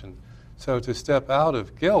manipulation. So to step out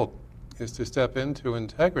of guilt is to step into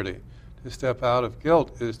integrity. To step out of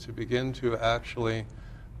guilt is to begin to actually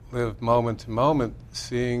live moment to moment,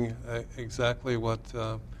 seeing exactly what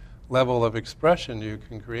level of expression you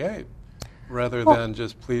can create, rather than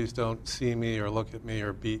just please don't see me or look at me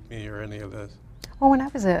or beat me or any of this. Well, when I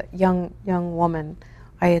was a young woman,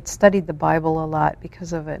 I had studied the Bible a lot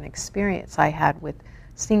because of an experience I had with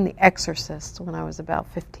seeing The Exorcist when I was about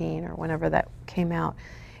 15 or whenever that came out.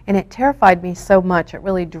 And it terrified me so much, it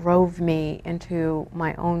really drove me into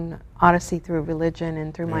my own odyssey through religion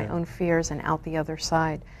and through my own fears and out the other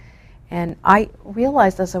side. And I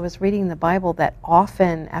realized as I was reading the Bible that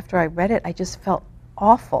often after I read it, I just felt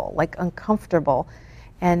awful, like uncomfortable.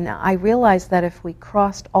 And I realized that if we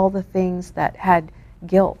crossed all the things that had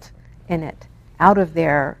guilt in it out of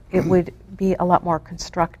there, it would be a lot more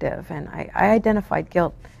constructive. And I identified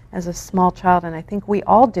guilt as a small child, and I think we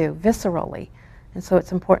all do, viscerally. And so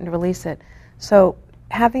it's important to release it. So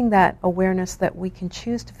having that awareness that we can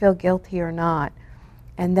choose to feel guilty or not,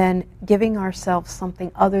 and then giving ourselves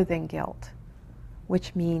something other than guilt,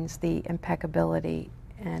 which means the impeccability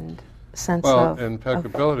and sense of... Well,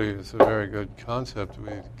 impeccability is a very good concept.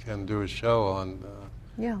 We can do a show on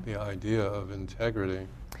the idea of integrity.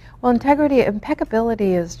 Well,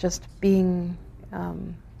 impeccability is just being,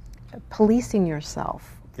 policing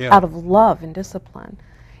yourself out of love and discipline.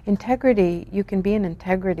 Integrity, you can be in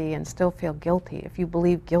integrity and still feel guilty. If you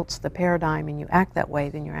believe guilt's the paradigm and you act that way,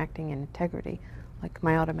 then you're acting in integrity, like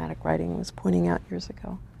my automatic writing was pointing out years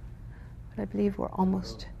ago. But I believe we're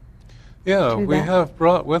almost we have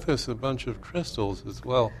brought with us a bunch of crystals as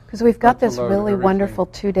well. Because we've got this really wonderful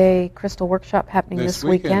 2-day crystal workshop happening this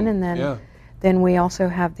weekend, and then we also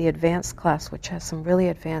have the advanced class, which has some really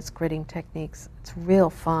advanced gridding techniques. It's real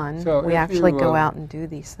fun. So we actually go out and do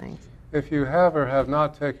these things. If you have or have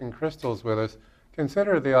not taken crystals with us,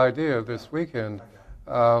 consider the idea of this weekend.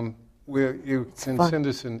 You can send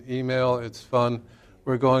us an email. It's fun.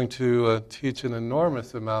 We're going to teach an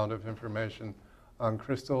enormous amount of information on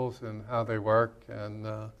crystals and how they work. And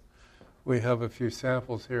we have a few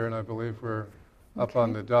samples here, and I believe we're up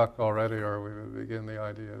on the dock already, or we will begin the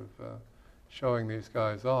idea of showing these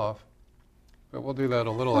guys off. But we'll do that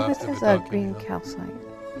a little after the docking. This is a green calcite.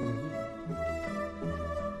 Mm-hmm.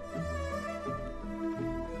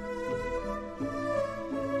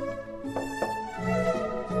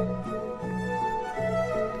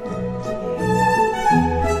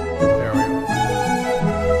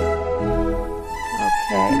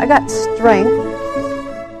 I got strength,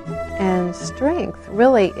 and strength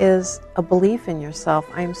really is a belief in yourself.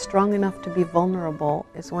 I am strong enough to be vulnerable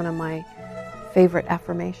is one of my favorite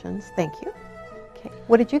affirmations. Thank you. Okay,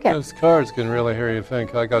 what did you get? Those cards can really hear you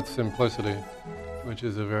think. I got simplicity, which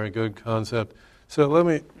is a very good concept. So let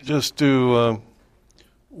me just do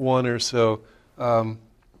one or so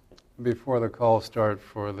before the call start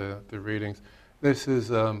for the readings. This is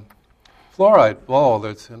fluorite ball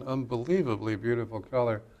that's an unbelievably beautiful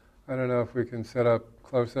color. I don't know if we can set up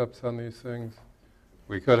close-ups on these things.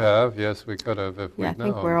 We could have, yes, we could have if we'd known.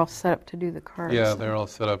 I think we're all set up to do the cards. Yeah, they're all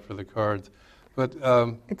set up for the cards. But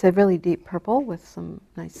It's a really deep purple with some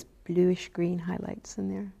nice bluish green highlights in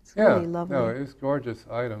there. It's really lovely. no, it's a gorgeous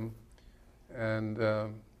item. And,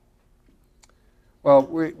 well,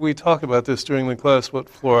 we talk about this during the class, what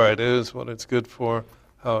fluoride is, what it's good for,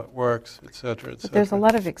 how it works, et cetera, et But cetera. there's a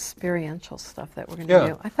lot of experiential stuff that we're going to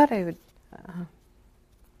do. I thought I would...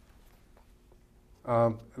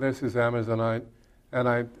 This is Amazonite, and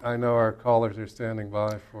I know our callers are standing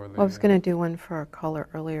by for the... I was going to do one for a caller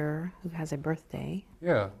earlier who has a birthday.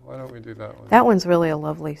 Yeah, why don't we do that one? That one's really a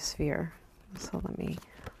lovely sphere. So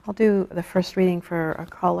I'll do the first reading for a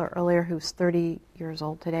caller earlier who's 30 years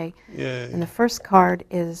old today. Yay. And the first card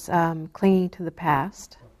is clinging to the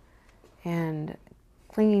past. And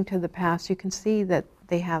clinging to the past, you can see that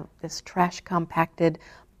they have this trash compacted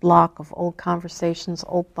block of old conversations,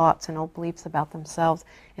 old thoughts, and old beliefs about themselves,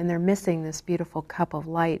 and they're missing this beautiful cup of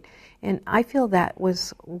light. And I feel that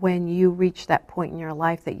was when you reached that point in your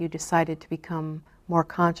life that you decided to become more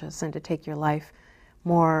conscious and to take your life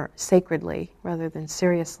more sacredly rather than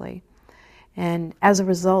seriously. And as a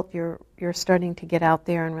result, you're starting to get out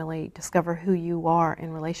there and really discover who you are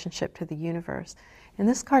in relationship to the universe. And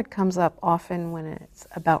this card comes up often when it's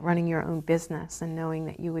about running your own business and knowing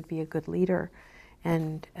that you would be a good leader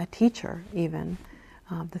and a teacher even,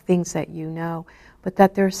 the things that you know, but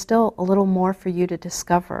that there's still a little more for you to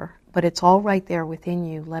discover, but it's all right there within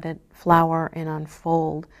you. Let it flower and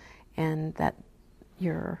unfold, and that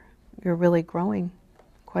you're really growing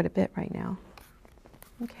quite a bit right now.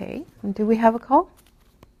 Okay, and do we have a call?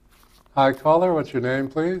 Hi, caller, what's your name,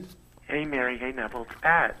 please? Hey, Mary. Hey, Neville. It's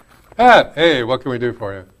Pat. Pat, hey, what can we do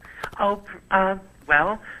for you? Oh,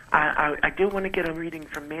 well, I do want to get a reading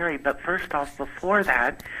from Mary, but first off, before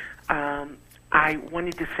that, I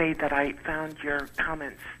wanted to say that I found your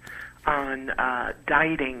comments on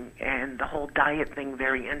dieting and the whole diet thing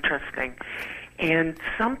very interesting. And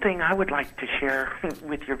something I would like to share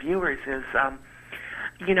with your viewers is,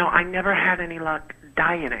 I never had any luck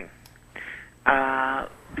dieting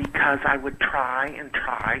because I would try,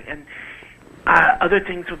 and other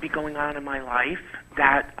things would be going on in my life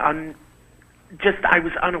that I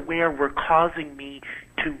was unaware were causing me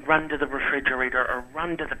to run to the refrigerator or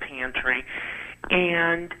run to the pantry.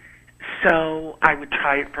 And so I would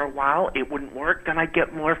try it for a while. It wouldn't work. Then I'd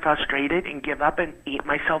get more frustrated and give up and eat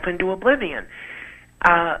myself into oblivion.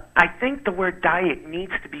 I think the word diet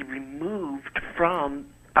needs to be removed from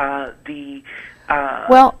the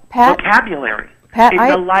Pat, vocabulary. Pat,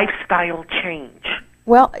 it's a lifestyle change.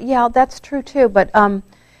 Well, yeah, that's true too, but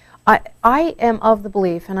I am of the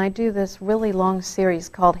belief, and I do this really long series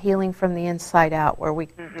called Healing from the Inside Out, where we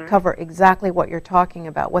cover exactly what you're talking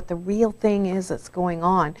about, what the real thing is that's going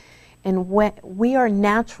on. And when we are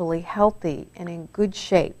naturally healthy and in good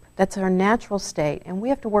shape, that's our natural state, and we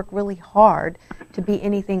have to work really hard to be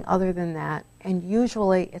anything other than that. And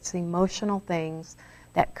usually it's the emotional things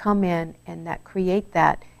that come in and that create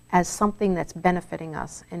that as something that's benefiting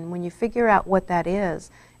us. And when you figure out what that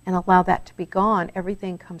is and allow that to be gone,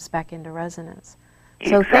 everything comes back into resonance.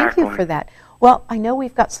 So thank you for that. Well, I know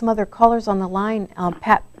we've got some other callers on the line.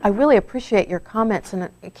 Pat, I really appreciate your comments. And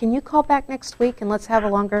can you call back next week and let's have a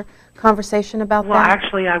longer conversation about that? Well,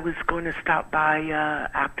 actually, I was going to stop by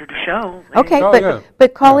after the show. Okay,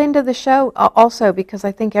 but call into the show also, because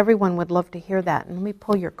I think everyone would love to hear that. And let me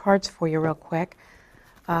pull your cards for you real quick.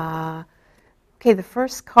 Okay, the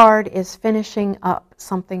first card is finishing up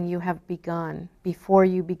something you have begun before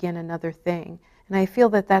you begin another thing. And I feel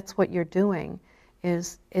that that's what you're doing,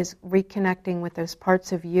 is reconnecting with those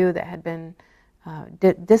parts of you that had been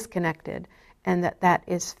disconnected, and that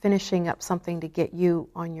is finishing up something to get you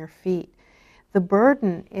on your feet. The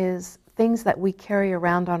burden is things that we carry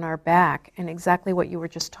around on our back, and exactly what you were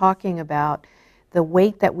just talking about. The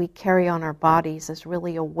weight that we carry on our bodies is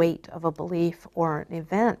really a weight of a belief or an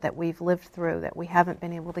event that we've lived through that we haven't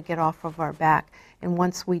been able to get off of our back. And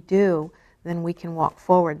once we do, then we can walk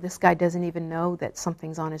forward. This guy doesn't even know that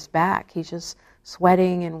something's on his back. He's just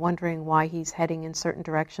sweating and wondering why he's heading in certain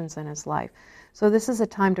directions in his life. So this is a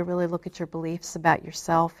time to really look at your beliefs about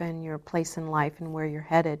yourself and your place in life and where you're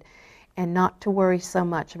headed, and not to worry so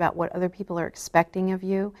much about what other people are expecting of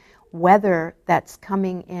you, whether that's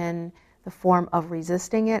coming in the form of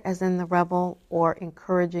resisting it, as in the rebel, or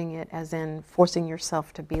encouraging it, as in forcing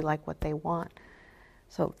yourself to be like what they want.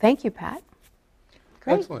 So thank you, Pat.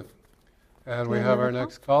 Great. Excellent. And we have our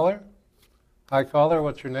next caller. Hi, caller.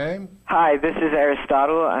 What's your name? Hi, this is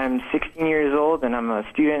Aristotle. I'm 16 years old, and I'm a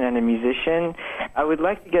student and a musician. I would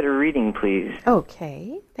like to get a reading, please.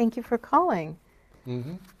 Okay. Thank you for calling.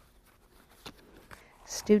 Mm-hmm.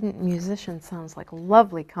 Student musician sounds like a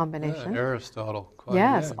lovely combination. Yeah, Aristotle. Quite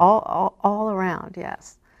yes, all around,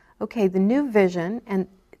 yes. Okay, the new vision, and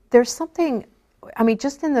there's something, I mean,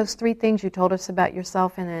 just in those 3 things you told us about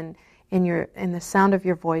yourself and in the sound of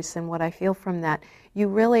your voice and what I feel from that, you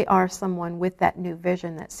really are someone with that new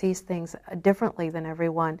vision that sees things differently than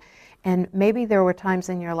everyone. And maybe there were times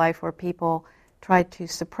in your life where people tried to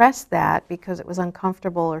suppress that because it was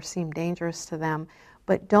uncomfortable or seemed dangerous to them.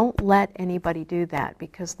 But don't let anybody do that,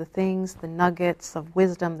 because the things, the nuggets of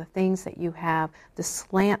wisdom, the things that you have, the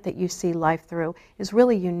slant that you see life through is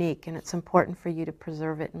really unique, and it's important for you to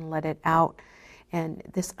preserve it and let it out. And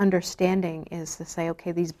this understanding is to say,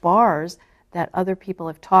 okay, these bars that other people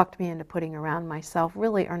have talked me into putting around myself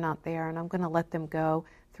really are not there, and I'm going to let them go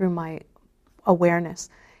through my awareness.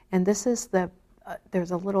 And this is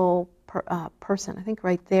there's a little person, I think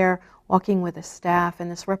right there, walking with a staff,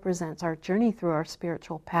 and this represents our journey through our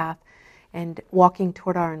spiritual path and walking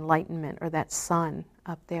toward our enlightenment, or that sun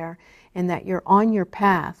up there, and that you're on your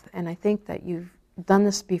path. And I think that you've done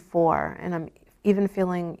this before, and I'm even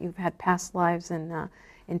feeling you've had past lives in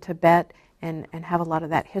Tibet and have a lot of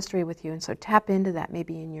that history with you, and so tap into that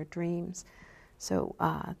maybe in your dreams. So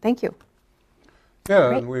thank you. Yeah,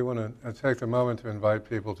 Great. and we want to take a moment to invite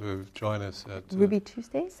people to join us at Ruby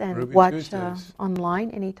Tuesdays, and Ruby watch Tuesdays.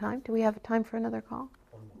 online anytime. Do we have time for another call?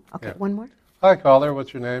 Okay, Yeah. one more. Hi, caller.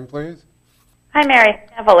 What's your name, please? Hi, Mary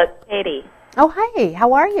Neville. It's Katie. Oh, hi.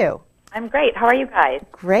 How are you? I'm great. How are you guys?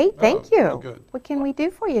 Great, thank you. Good. What can we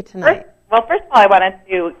do for you tonight? First of all, I wanted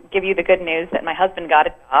to give you the good news that my husband got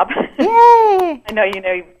a job. Yay! I know you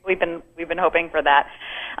know we've been hoping for that,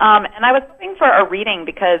 and I was hoping for a reading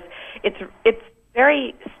because it's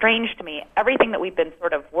very strange to me. Everything that we've been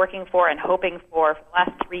sort of working for and hoping for the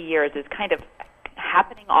last 3 years is kind of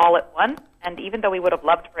happening all at once. And even though we would have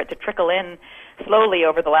loved for it to trickle in slowly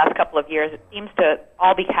over the last couple of years, it seems to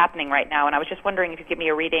all be happening right now. And I was just wondering if you could give me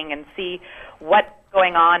a reading and see what's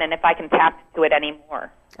going on and if I can tap into it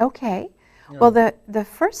anymore. Okay. Well, the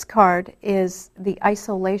first card is the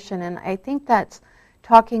isolation, and I think that's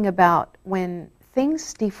talking about when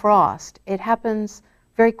things defrost, it happens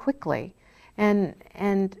very quickly.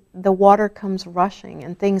 And the water comes rushing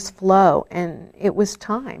and things flow, and it was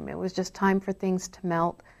time. It was just time for things to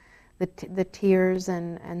melt, the tears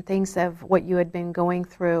and things of what you had been going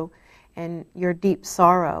through and your deep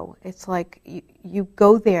sorrow. It's like you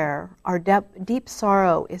go there. Our deep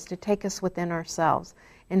sorrow is to take us within ourselves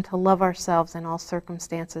and to love ourselves in all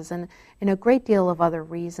circumstances and a great deal of other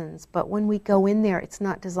reasons. But when we go in there, it's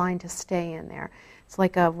not designed to stay in there. It's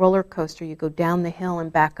like a roller coaster. You go down the hill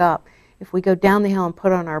and back up. If we go down the hill and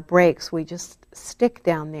put on our brakes, we just stick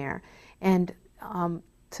down there. And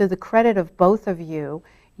to the credit of both of you,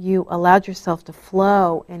 you allowed yourself to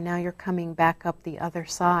flow, and now you're coming back up the other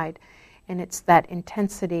side. And it's that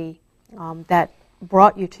intensity that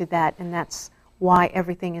brought you to that, and that's why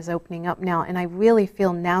everything is opening up now. And I really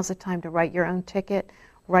feel now's the time to write your own ticket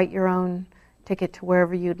to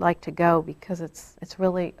wherever you'd like to go, because it's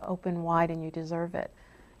really open wide and you deserve it.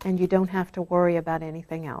 And you don't have to worry about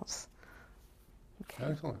anything else.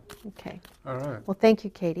 Okay. Excellent. Okay. All right. Well, thank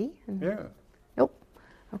you, Katie. Yeah. Nope.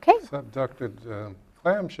 Okay. Subducted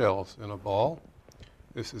clamshells in a ball.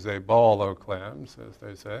 This is a ball of clams, as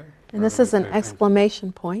they say. And this is an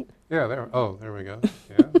exclamation point. Yeah, there we go.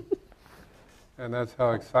 Yeah. And that's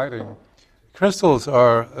how exciting. Crystals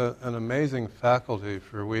are an amazing faculty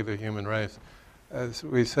for we, the human race. As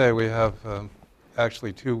we say, we have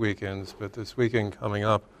actually 2 weekends, but this weekend coming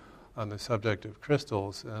up on the subject of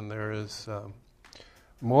crystals, and there is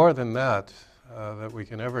more than that that we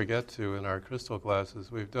can ever get to in our crystal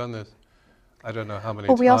classes. We've done this, I don't know how many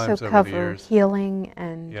times over the years. We also cover healing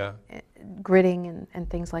and gritting and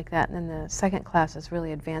things like that. And then the second class is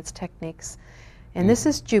really advanced techniques. And this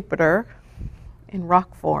is Jupiter in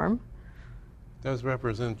rock form. Does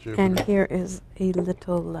represent Jupiter. And here is a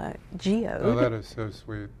little geode. Oh, that is so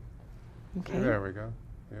sweet. Okay. There we go.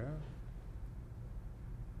 Yeah.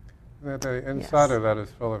 The inside of that is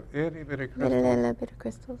full of itty bitty crystals. Little bit of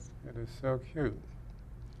crystals. It is so cute.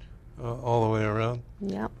 All the way around.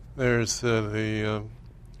 Yep. There's the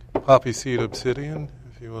poppy seed obsidian,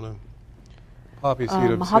 if you want to. Poppy seed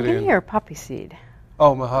obsidian. Mahogany or poppy seed?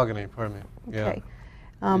 Oh, mahogany, pardon me. Okay.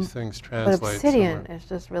 Yeah. These things translate But obsidian somewhere. is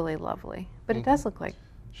just really lovely. But it does look like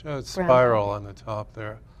shows brown. spiral on the top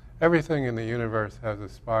there. Everything in the universe has a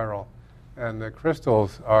spiral. And the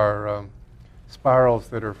crystals are spirals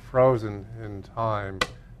that are frozen in time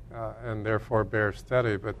and therefore bear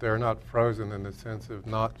steady, but they're not frozen in the sense of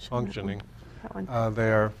not functioning.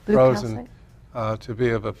 They are Blue frozen to be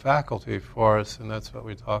of a faculty for us, and that's what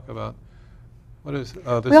we talk about. What is this?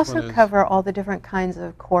 We also one is, cover all the different kinds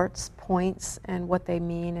of quartz points and what they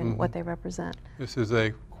mean and what they represent. This is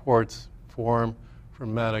a quartz form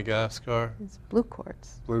from Madagascar. It's blue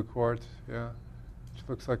quartz. Blue quartz, yeah. Which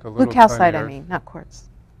looks like a Blue little calcite, tiny I earth. mean, not quartz.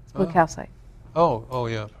 It's blue Oh. calcite. Oh,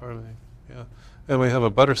 yeah, pardon me. Yeah. And we have a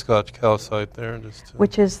butterscotch calcite there.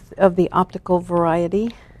 Which is of the optical variety.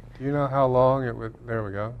 Do you know how long it would... There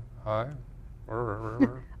we go. Hi.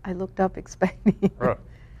 I looked up expecting.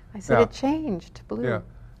 I said Now- it changed to blue. Yeah.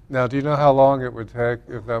 Now, do you know how long it would take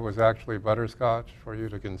if that was actually butterscotch for you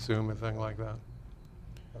to consume a thing like that?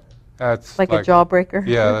 That's Like a jawbreaker?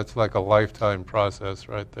 Yeah, that's like a lifetime process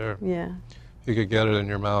right there. Yeah. You could get it in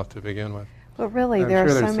your mouth to begin with. But really, I'm there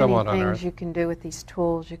sure are there's so someone many on things Earth. you can do with these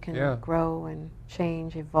tools. You can Yeah. grow and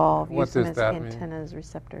change, evolve, What use them does as that mean? antennas,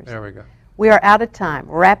 receptors. There we go. We are out of time.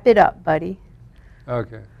 Wrap it up, buddy.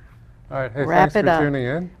 Okay. All right. Hey, Wrap thanks it for up. tuning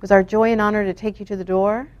in. It was our joy and honor to take you to the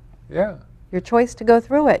door. Yeah. Your choice to go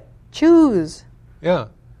through it. Choose. Yeah.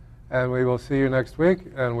 And we will see you next week.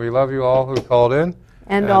 And we love you all who called in.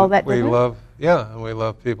 And all that we didn't. love, yeah, and we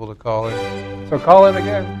love people to call in. So call in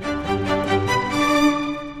again.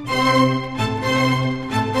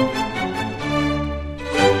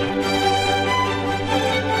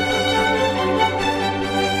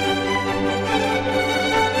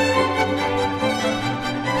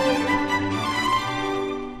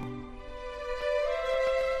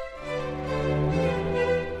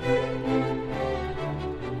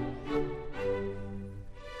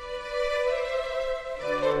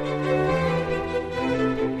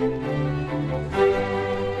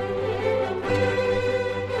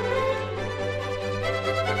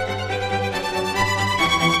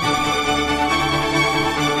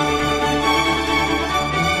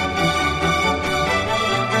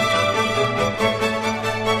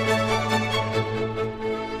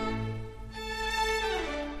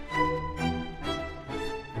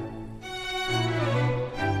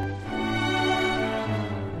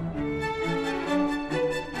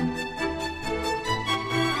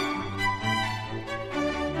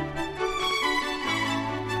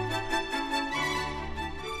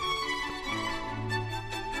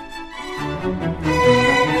 Thank you.